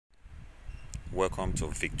Welcome to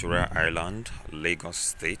Victoria Island, Lagos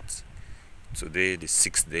State. Today, the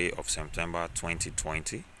 6th day of September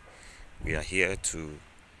 2020. We are here to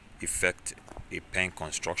effect a pen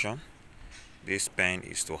construction. This pen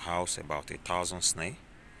is to house about 1,000 snail.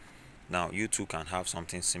 Now, you too can have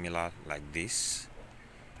something similar like this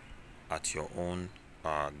at your own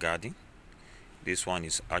garden. This one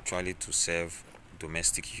is actually to serve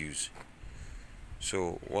domestic use.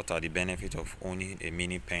 So, what are the benefits of owning a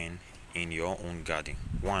mini pen in your own garden?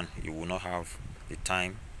 One, you will not have the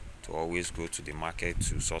time to always go to the market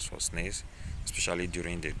to source for snails, especially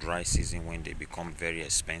during the dry season when they become very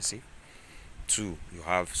expensive. Two, you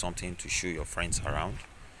have something to show your friends around.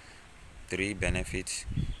 Three, benefit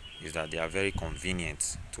is that they are very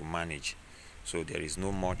convenient to manage, so there is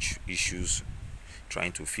no much issues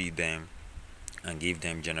trying to feed them and give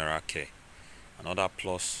them general care. Another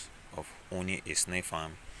plus of owning a snail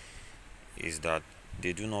farm is that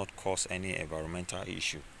they do not cause any environmental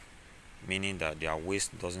issue, meaning that their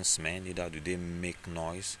waste doesn't smell, neither do they make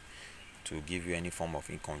noise to give you any form of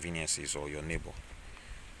inconveniences or your neighbor.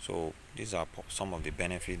 So these are some of the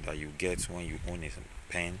benefits that you get when you own a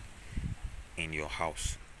pen in your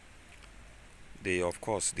house. Of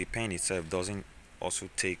course, the pen itself doesn't also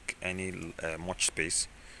take any much space,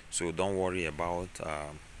 so don't worry about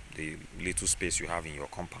the little space you have in your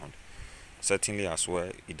compound. Certainly as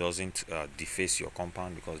well, it doesn't deface your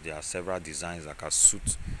compound because there are several designs that can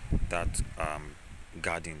suit that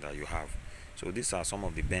garden that you have. So these are some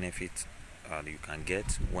of the benefits you can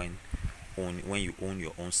get when you own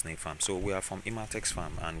your own snake farm. So we are from Imatex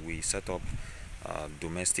Farm, and we set up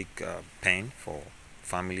domestic pen for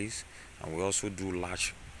families, and we also do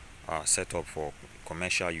large setup for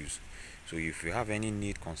commercial use. So if you have any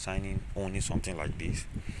need concerning owning something like this,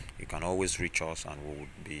 you can always reach us and we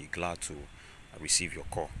would be glad to receive your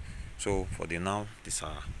call. So for the now,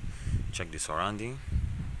 check the surrounding.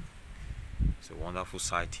 It's a wonderful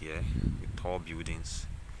site here with tall buildings,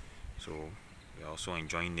 so we're also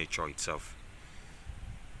enjoying nature itself.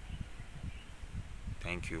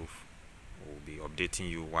 Thank you. We'll be updating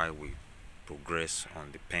you while we progress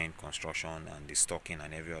on the pen construction and the stocking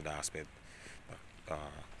and every other aspect that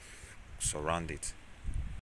surround it.